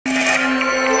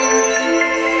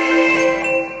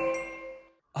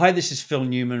Hi, this is Phil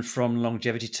Newman from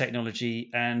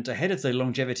Longevity.Technology, and ahead of the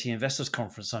Longevity Investors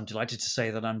Conference, I'm delighted to say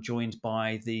that I'm joined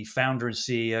by the founder and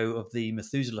CEO of the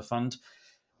Methuselah Fund,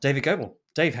 David Gobel.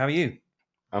 Dave, how are you?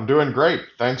 I'm doing great.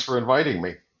 Thanks for inviting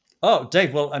me. Oh,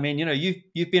 Dave. Well, I mean,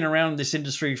 you've been around this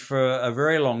industry for a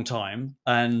very long time,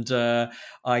 and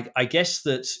I guess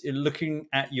that looking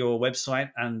at your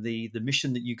website and the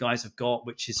mission that you guys have got,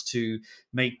 which is to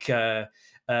make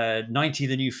 90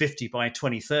 the new 50 by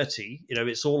 2030,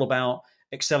 it's all about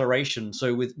acceleration.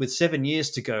 So with 7 years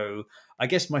to go, I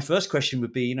guess my first question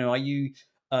would be, are you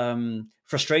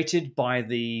frustrated by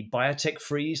the biotech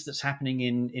freeze that's happening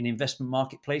in investment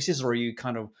marketplaces, or are you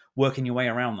kind of working your way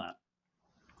around that?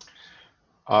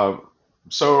 Uh,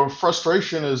 so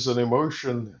frustration is an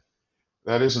emotion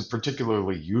that isn't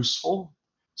particularly useful.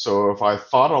 So if I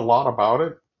thought a lot about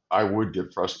it, I would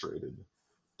get frustrated.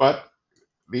 But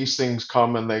these things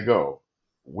come and they go.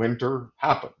 Winter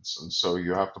happens, and so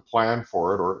you have to plan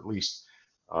for it or at least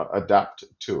adapt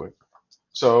to it.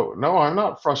 So no, I'm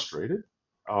not frustrated.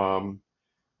 Um,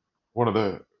 One of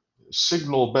the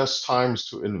signal best times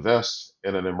to invest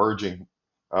in an emerging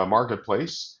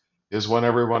marketplace is when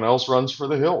everyone else runs for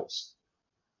the hills.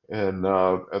 And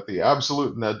at the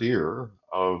absolute nadir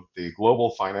of the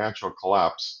global financial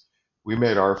collapse, we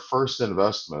made our first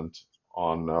investment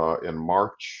on in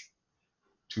March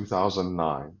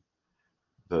 2009.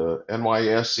 The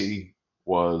NYSE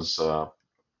was,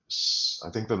 I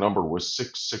think the number was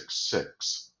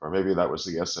 666, or maybe that was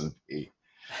the S&P.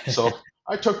 So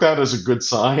I took that as a good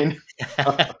sign.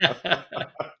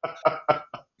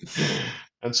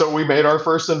 And so we made our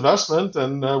first investment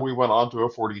and we went on to a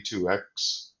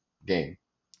 42x gain.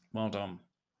 Well done.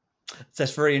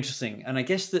 That's very interesting, and I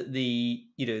guess that the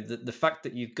fact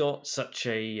that you've got such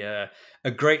a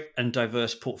great and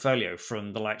diverse portfolio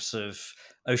from the likes of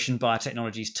Ocean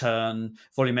Biotechnologies, Turn,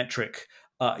 Volumetric,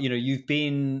 you've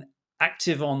been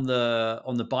active on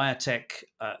the biotech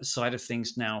side of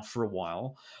things now for a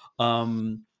while.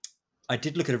 Um, I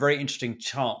did look at a very interesting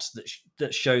chart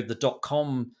that showed the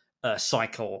 .com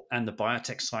cycle and the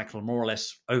biotech cycle more or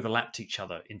less overlapped each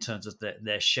other in terms of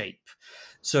their shape.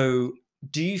 So,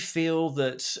 do you feel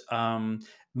that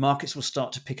markets will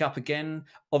start to pick up again?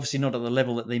 Obviously, not at the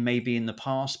level that they may be in the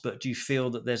past, but do you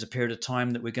feel that there's a period of time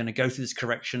that we're going to go through this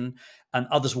correction and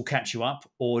others will catch you up,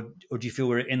 or do you feel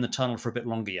we're in the tunnel for a bit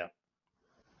longer yet?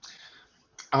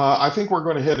 I think we're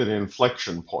going to hit an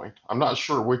inflection point. I'm not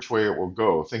sure which way it will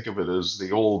go. Think of it as the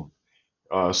old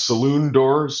saloon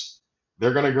doors.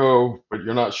 They're going to go, but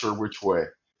you're not sure which way.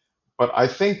 But I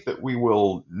think that we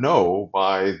will know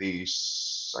by the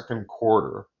second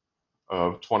quarter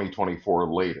of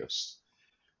 2024 latest.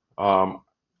 Um,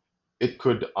 it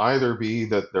could either be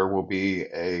that there will be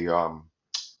a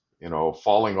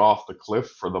falling off the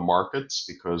cliff for the markets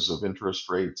because of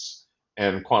interest rates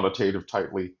and quantitative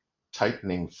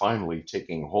tightening finally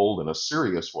taking hold in a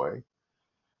serious way,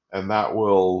 and that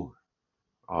will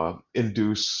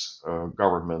induce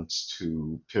governments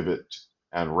to pivot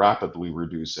and rapidly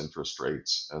reduce interest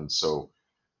rates, and so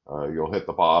you'll hit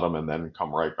the bottom and then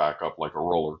come right back up like a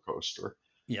roller coaster.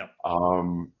 Yeah.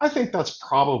 I think that's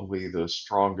probably the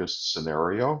strongest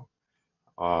scenario.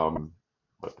 Um,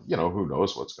 but who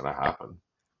knows what's going to happen?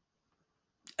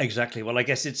 Exactly. Well, I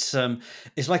guess it's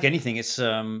like anything.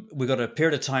 We've got a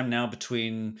period of time now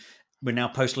between we're now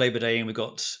post Labor Day and we've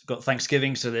got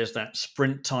Thanksgiving, so there's that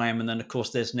sprint time, and then of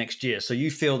course there's next year. So you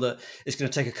feel that it's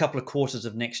going to take a couple of quarters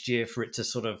of next year for it to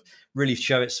sort of really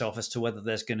show itself as to whether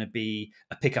there's going to be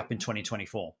a pickup in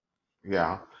 2024.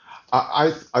 Yeah,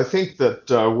 I think that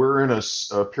we're in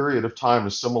a period of time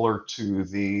similar to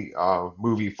the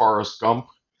movie Forrest Gump,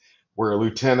 where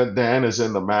Lieutenant Dan is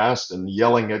in the mast and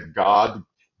yelling at God,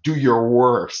 "Do your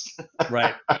worst,"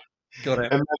 Right. Got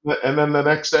it. and then the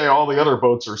next day all the other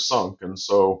boats are sunk. And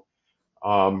so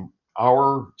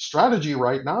our strategy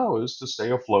right now is to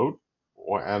stay afloat,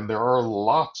 and there are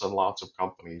lots and lots of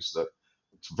companies that,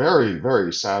 very,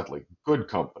 very sadly, good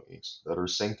companies that are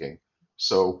sinking.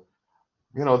 So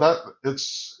that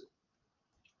it's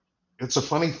a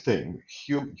funny thing.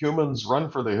 Humans run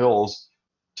for the hills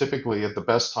typically at the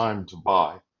best time to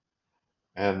buy,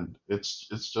 and it's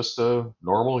just a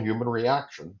normal human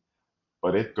reaction,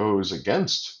 but it goes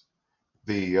against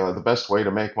the best way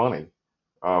to make money.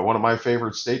 One of my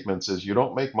favorite statements is, "You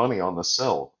don't make money on the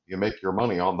sell; you make your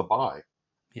money on the buy."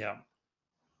 Yeah.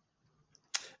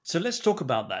 So let's talk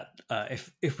about that,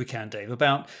 if we can, Dave.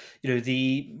 About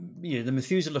the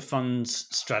Methuselah Funds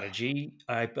strategy.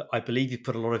 I believe you've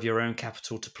put a lot of your own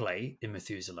capital to play in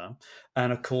Methuselah,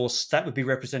 and of course that would be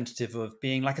representative of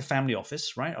being like a family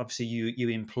office, right? Obviously, you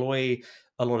employ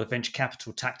a lot of venture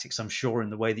capital tactics, I'm sure, in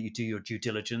the way that you do your due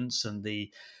diligence and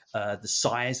the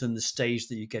size and the stage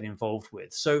that you get involved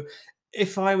with. So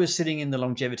if I was sitting in the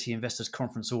Longevity Investors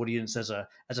Conference audience as a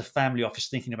family office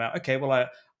thinking about, okay, well,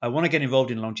 I want to get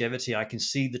involved in longevity. I can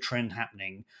see the trend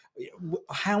happening.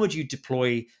 How would you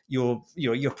deploy your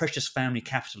precious family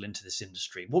capital into this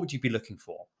industry? What would you be looking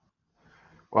for?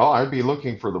 Well, I'd be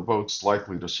looking for the boats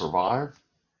likely to survive.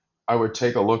 I would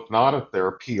take a look not at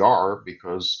their PR,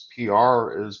 because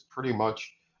PR is pretty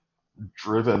much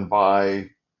driven by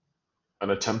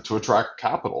an attempt to attract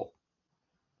capital.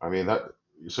 I mean,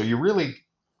 so you really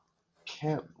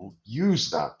can't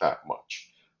use that much.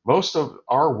 Most of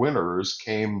our winners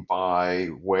came by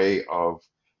way of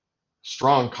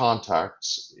strong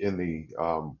contacts in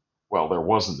well, there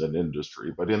wasn't an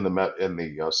industry, but in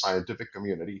the scientific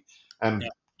community, and Yeah.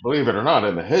 believe it or not,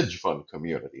 in the hedge fund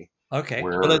community, Okay.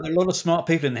 Well, where there are a lot of smart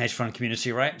people in the hedge fund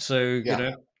community, right? So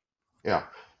yeah, yeah.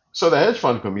 So the hedge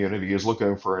fund community is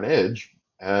looking for an edge,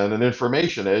 and an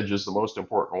information edge is the most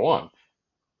important one.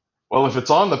 Well, if it's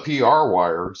on the PR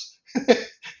wires,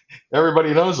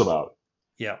 everybody knows about it.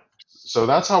 yeah, So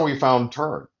that's how we found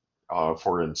Turn,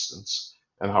 for instance,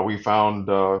 and how we found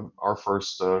our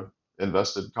first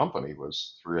invested company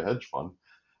was through a hedge fund.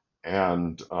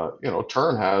 And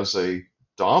Turn has a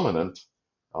dominant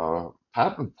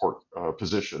patent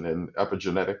position in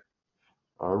epigenetic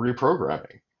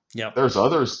reprogramming. yeah. There's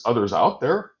others out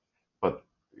there, but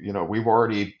we've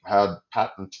already had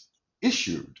patent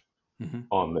issued Hmm.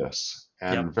 on this,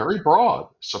 Yeah. and very broad.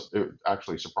 So it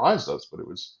actually surprised us, but it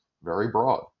was very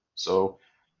broad. So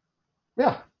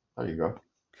yeah, there you go.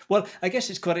 Well, I guess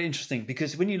it's quite interesting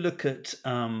because when you look at,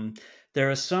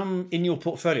 there are some in your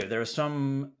portfolio, there are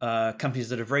some companies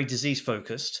that are very disease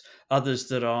focused, others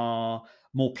that are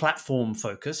more platform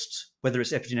focused, whether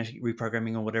it's epigenetic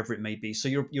reprogramming or whatever it may be. So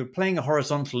you're playing a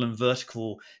horizontal and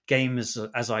vertical game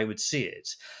as I would see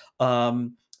it.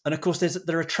 And of course,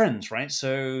 there are trends, right?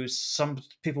 So some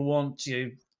people want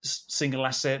single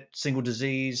asset, single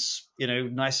disease,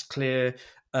 nice clear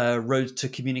road to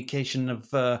communication of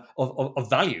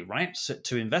value, right,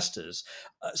 to investors.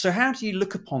 So, how do you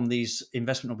look upon these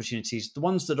investment opportunities? The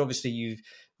ones that obviously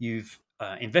you've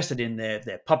invested in,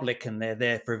 they're public and they're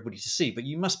there for everybody to see, but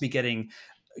you must be getting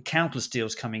countless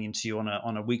deals coming into you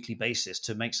on a weekly basis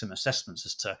to make some assessments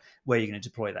as to where you're going to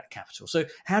deploy that capital. So,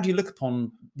 how do you look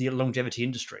upon the longevity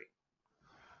industry?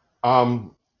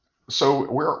 Um,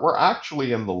 so we're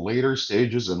actually in the later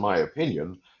stages, in my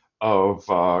opinion, of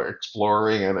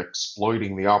exploring and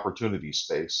exploiting the opportunity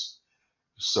space.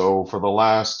 So for the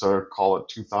last, call it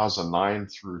 2009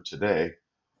 through today,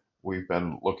 we've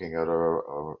been looking at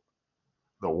the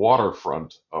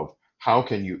waterfront of how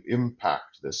can you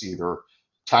impact this either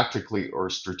tactically or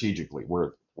strategically,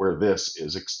 where this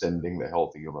is extending the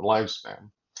healthy human lifespan.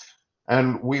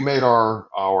 And we made our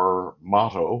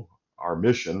motto, our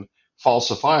mission,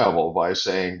 falsifiable by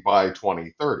saying by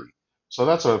 2030. So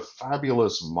that's a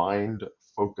fabulous mind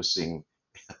focusing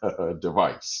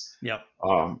device. Yeah.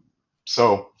 Um,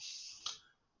 so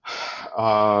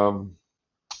um,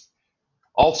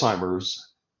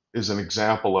 Alzheimer's is an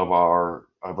example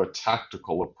of a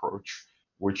tactical approach,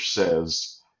 which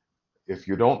says if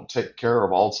you don't take care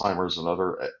of Alzheimer's and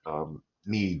other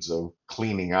needs of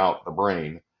cleaning out the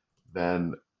brain,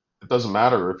 then it doesn't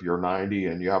matter if you're 90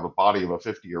 and you have a body of a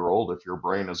 50-year-old if your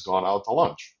brain has gone out to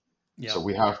lunch. Yeah. So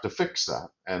we have to fix that.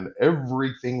 And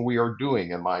everything we are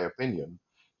doing, in my opinion,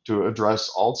 to address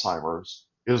Alzheimer's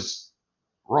is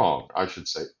wrong. I should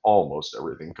say almost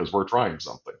everything, because we're trying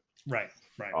something, Right.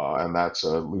 Right. and that's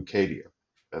Leucadia.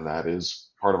 And that is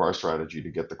part of our strategy to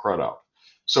get the crud out.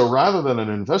 So rather than an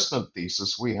investment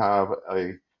thesis, we have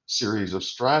a series of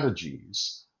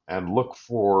strategies and look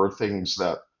for things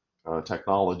that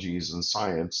technologies and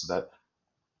science that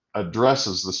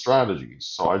addresses the strategies.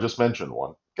 So I just mentioned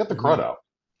one: get the crud Hmm. out.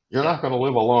 You're Yeah. not going to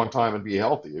live a long time and be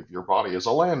healthy if your body is a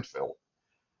landfill.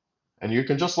 And you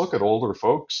can just look at older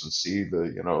folks and see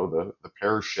the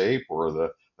pear shape or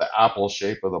the apple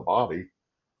shape of the body.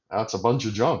 That's a bunch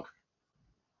of junk.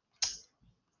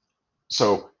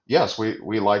 So yes,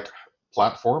 we like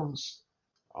platforms.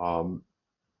 Um,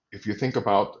 if you think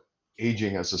about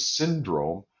aging as a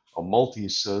syndrome, a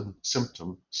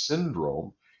multi-symptom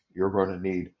syndrome, you're going to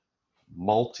need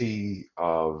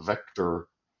multi-vector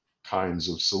kinds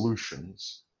of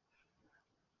solutions.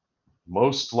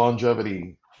 Most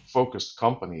longevity focused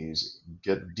companies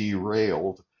get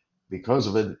derailed because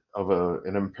an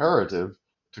imperative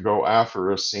to go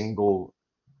after a single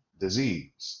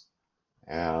disease.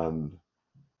 And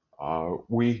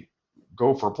we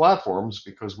go for platforms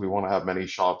because we want to have many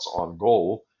shots on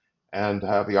goal and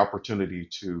have the opportunity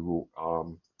to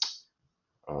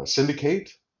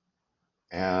syndicate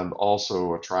and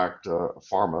also attract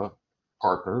pharma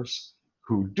partners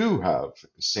who do have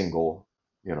single,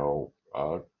 you know,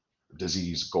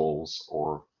 disease goals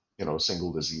or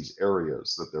single disease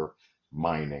areas that they're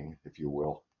mining, if you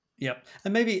will. Yep.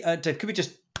 And maybe, Dave, could we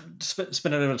just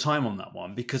spend a little time on that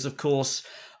one? Because, of course,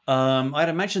 I'd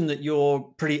imagine that you're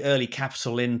pretty early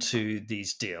capital into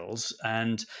these deals.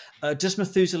 And does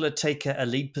Methuselah take a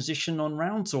lead position on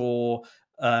rounds, or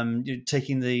you're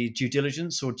taking the due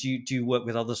diligence, or do you work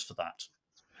with others for that?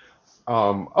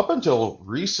 Up until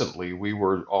recently, we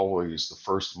were always the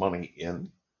first money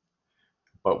in,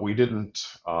 but we didn't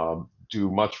do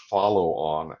much follow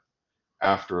on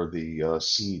after the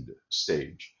seed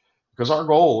stage, because our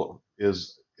goal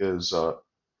is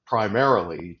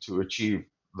primarily to achieve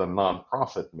the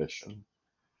nonprofit mission,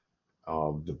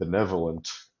 the benevolent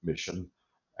mission,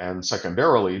 and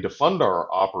secondarily to fund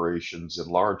our operations in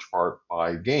large part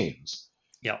by gains.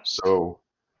 Yeah. So,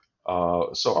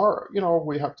 so our,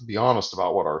 we have to be honest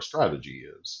about what our strategy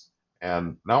is.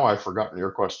 And now I've forgotten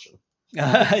your question.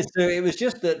 So it was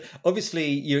just that obviously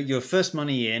you're first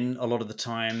money in a lot of the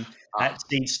time at Ah,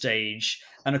 seed stage.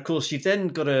 And of course, you've then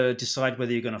got to decide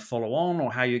whether you're going to follow on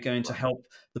or how you're going to right, help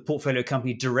the portfolio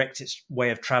company direct its way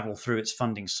of travel through its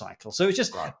funding cycle. So it's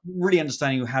just right, really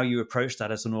understanding how you approach that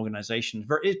as an organization.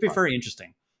 It'd be right. very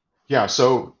interesting. Yeah.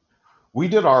 So we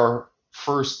did our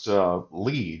first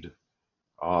lead,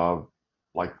 uh,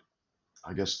 like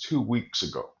I guess 2 weeks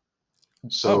ago. Oh,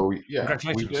 So yeah, we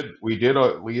congratulations. did we did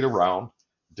a lead around,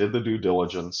 did the due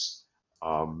diligence,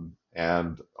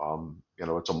 and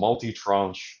it's a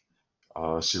multi-tranche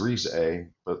Series A,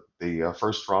 but the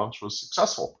first tranche was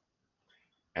successful,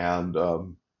 and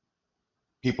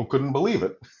people couldn't believe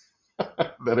it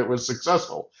that it was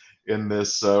successful in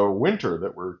this winter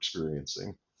that we're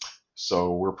experiencing.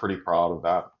 So we're pretty proud of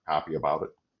that, happy about it.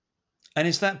 And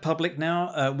is that public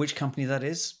now? Which company that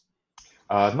is?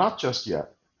 Not just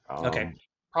yet. Okay. Um,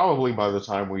 Probably by the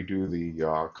time we do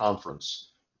the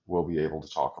conference, we'll be able to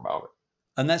talk about it.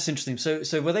 And that's interesting.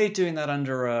 So were they doing that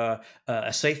under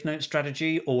a safe note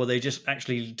strategy, or were they just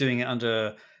actually doing it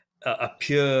under a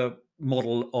pure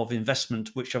model of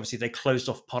investment, which obviously they closed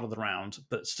off part of the round,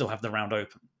 but still have the round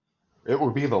open? It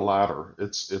would be the latter.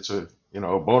 It's a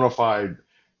bona fide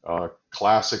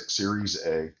classic Series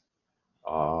A,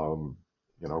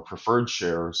 preferred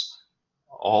shares,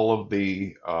 all of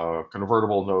the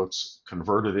convertible notes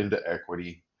converted into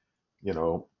equity,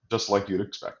 just like you'd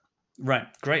expect. Right.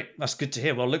 Great. That's good to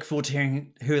hear. Well, look forward to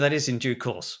hearing who that is in due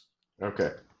course.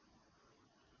 Okay.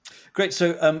 Great.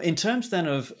 So, in terms then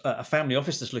of a family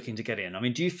office that's looking to get in, I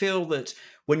mean, do you feel that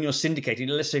when you're syndicating,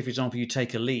 let's say, for example, you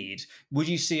take a lead, would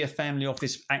you see a family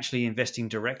office actually investing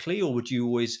directly, or would you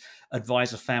always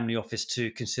advise a family office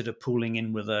to consider pooling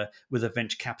in with a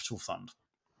venture capital fund?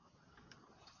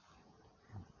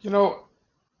 You know,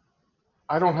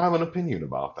 I don't have an opinion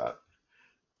about that.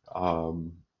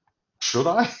 Um, should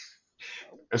I?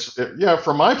 Yeah,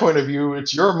 from my point of view,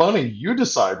 it's your money. You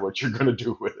decide what you're going to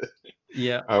do with it.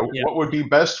 Yeah. Yeah. What would be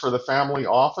best for the family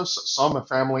office? Some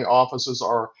family offices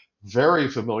are very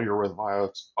familiar with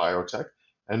biotech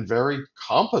and very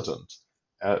competent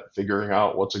at figuring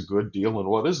out what's a good deal and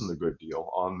what isn't a good deal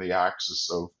on the axis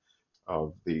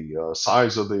of the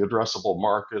size of the addressable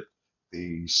market,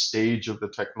 the stage of the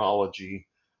technology,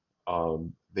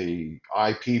 the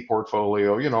IP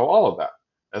portfolio, all of that.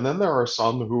 And then there are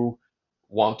some who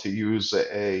want to use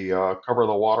a cover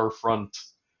the waterfront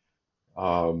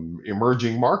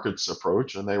emerging markets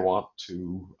approach, and they want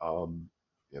to,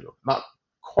 not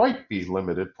quite be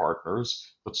limited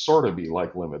partners, but sort of be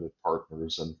like limited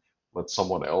partners and let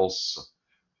someone else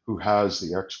who has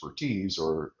the expertise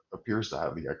or appears to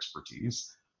have the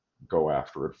expertise go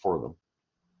after it for them.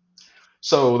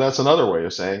 So that's another way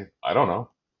of saying, I don't know.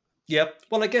 Yep.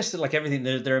 Well, I guess that like everything,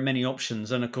 there are many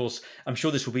options, and of course, I'm sure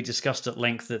this will be discussed at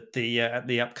length at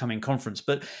the upcoming conference.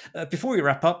 But before we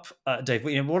wrap up, Dave,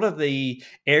 what are the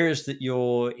areas that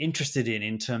you're interested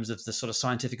in terms of the sort of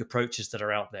scientific approaches that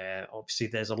are out there? Obviously,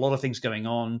 there's a lot of things going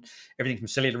on, everything from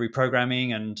cellular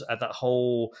reprogramming and that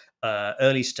whole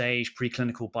early stage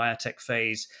preclinical biotech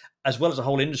phase, as well as a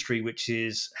whole industry which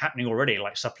is happening already,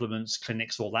 like supplements,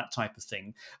 clinics, all that type of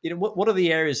thing. What are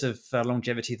the areas of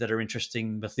longevity that are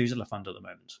interesting Methuselah Fund at the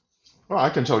moment? Well,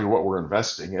 I can tell you what we're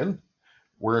investing in.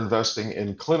 We're investing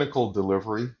in clinical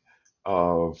delivery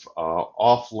of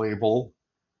off-label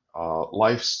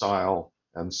lifestyle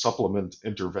and supplement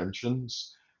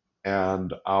interventions.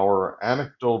 And our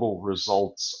anecdotal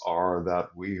results are that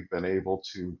we've been able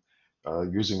to,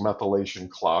 using methylation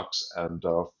clocks and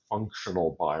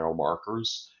functional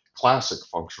biomarkers, classic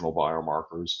functional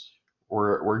biomarkers,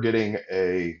 we're getting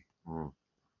a mm,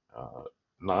 uh,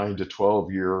 9 to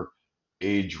 12 year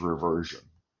age reversion.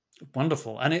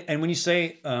 Wonderful. And when you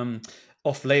say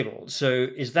off-label, so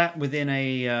is that within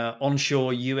a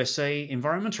onshore USA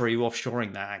environment, or are you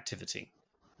offshoring that activity?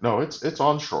 No, it's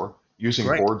onshore using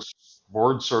Great.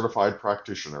 board certified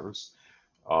practitioners.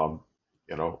 Um,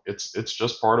 it's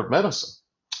just part of medicine.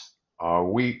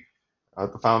 We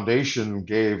the foundation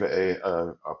gave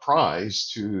a prize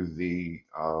to the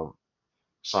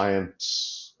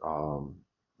science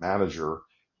manager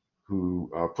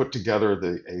who put together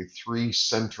a 3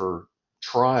 center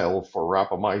trial for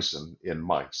rapamycin in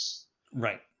mice.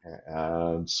 Right.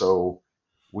 And so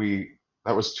we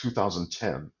that was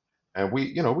 2010, and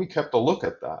we kept a look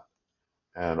at that.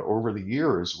 And over the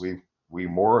years, we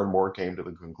more and more came to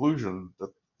the conclusion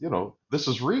that this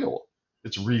is real.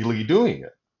 It's really doing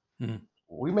it. Mhm.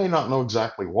 We may not know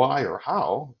exactly why or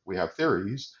how. We have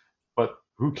theories, but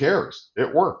who cares?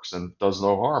 It works and does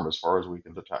no harm as far as we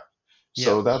can detect. Yeah.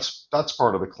 So that's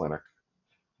part of the clinic.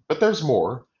 But there's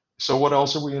more. So what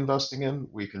else are we investing in?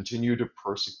 We continue to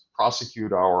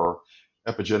prosecute our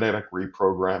epigenetic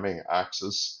reprogramming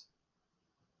axis.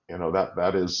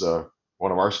 That is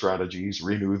one of our strategies.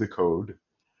 Renew the code.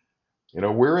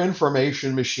 We're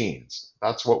information machines.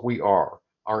 That's what we are.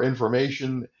 Our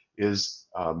information is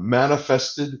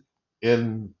manifested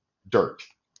in dirt.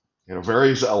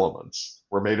 Various elements.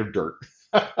 We're made of dirt,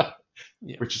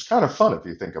 Yeah. which is kind of fun if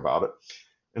you think about it.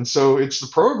 And so it's the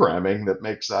programming that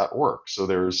makes that work. So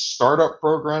there's startup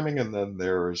programming, and then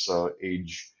there's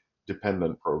age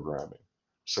dependent programming.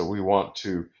 So we want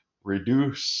to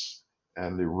reduce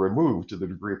and remove to the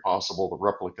degree possible the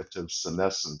replicative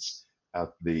senescence at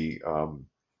the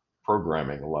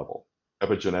programming level.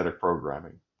 Epigenetic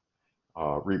programming,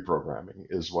 reprogramming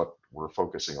is what we're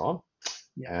focusing on.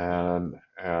 Yeah.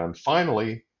 And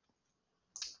finally,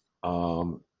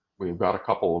 we've got a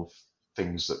couple of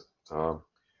things that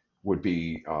would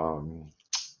be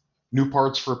new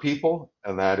parts for people,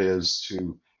 and that is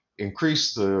to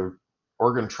increase the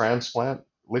organ transplant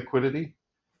liquidity.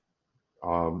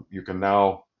 You can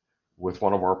now, with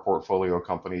one of our portfolio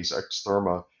companies,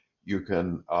 Xtherma, you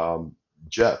can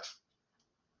jet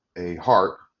a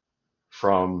heart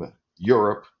from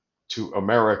Europe to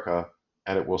America,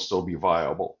 and it will still be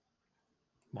viable.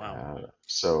 Wow.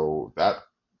 So that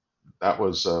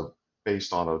was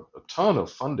based on a ton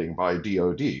of funding by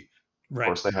DoD. Of Right.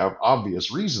 course, they have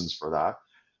obvious reasons for that.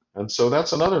 And so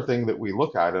that's another thing that we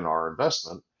look at in our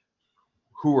investment.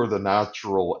 Who are the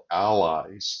natural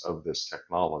allies of this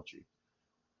technology?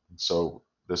 And so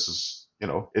this is,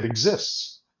 it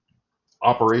exists.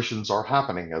 Operations are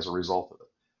happening as a result of it.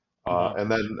 Wow.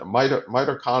 And then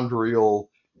mitochondrial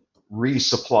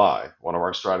resupply. One of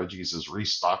our strategies is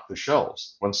restock the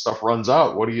shelves. When stuff runs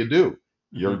out, what do?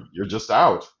 Hmm. You're just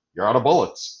out. You're out of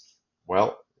bullets.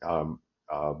 Well,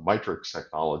 Matrix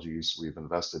Technologies we've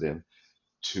invested in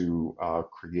to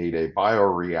create a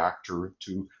bioreactor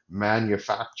to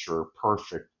manufacture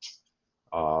perfect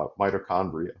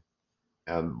mitochondria.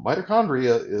 And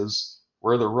mitochondria is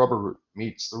where the rubber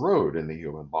meets the road in the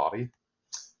human body.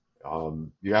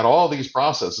 You got all these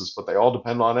processes, but they all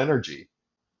depend on energy.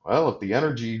 Well, if the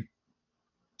energy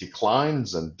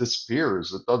declines and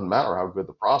disappears, it doesn't matter how good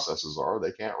the processes are,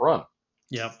 they can't run.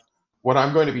 Yeah. What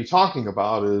I'm going to be talking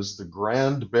about is the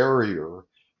grand barrier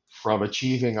from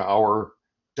achieving our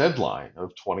deadline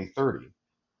of 2030.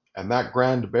 And that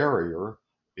grand barrier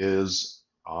is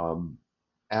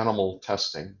animal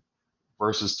testing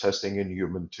versus testing in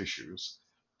human tissues.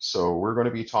 So we're going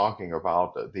to be talking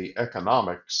about the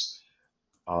economics,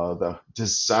 the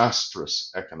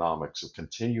disastrous economics of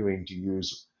continuing to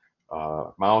use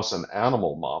mouse and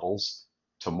animal models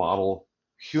to model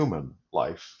human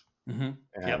life Hmm.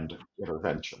 Yep. and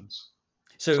interventions.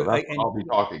 So So that's what and I'll be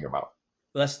talking about.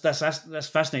 that's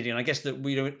fascinating. I guess that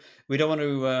we don't want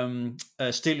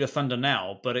to steal your thunder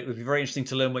now, but it would be very interesting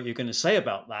to learn what you're going to say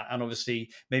about that. And obviously,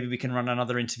 maybe we can run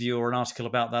another interview or an article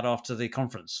about that after the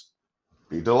conference.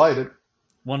 Be delighted.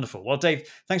 Wonderful. Well, Dave,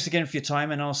 thanks again for your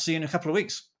time, and I'll see you in a couple of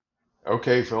weeks.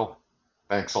 Okay, Phil.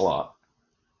 Thanks a lot.